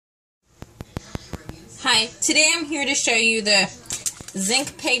Hi, today I'm here to show you the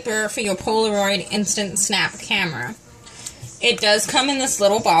zinc paper for your Polaroid instant snap camera. It does come in this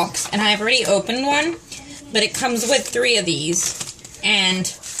little box, and I've already opened one, but it comes with 3 of these,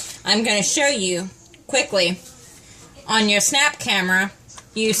 and I'm going to show you quickly. On your snap camera,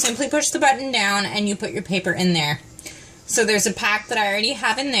 you simply push the button down and you put your paper in there. So there's a pack that I already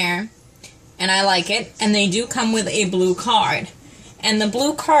have in there, and I like it, and they do come with a blue card. And the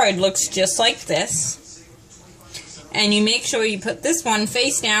blue card looks just like this. And you make sure you put this one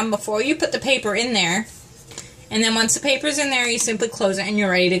face down before you put the paper in there. And then once the paper's in there, you simply close it and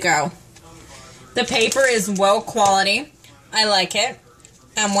you're ready to go. The paper is well quality. I like it.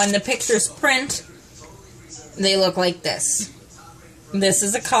 And when the pictures print, they look like this. This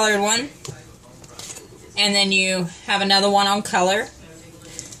is a colored one. And then you have another one on color.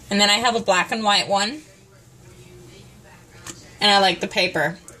 And then I have a black and white one. And I like the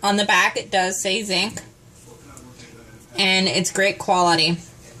paper. On the back it does say zinc. And it's great quality.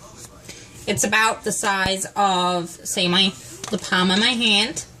 It's about the size of, say, the palm of my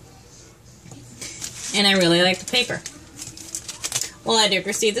hand. And I really like the paper. Well, I did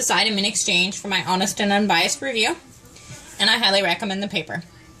receive this item in exchange for my honest and unbiased review. And I highly recommend the paper.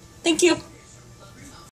 Thank you.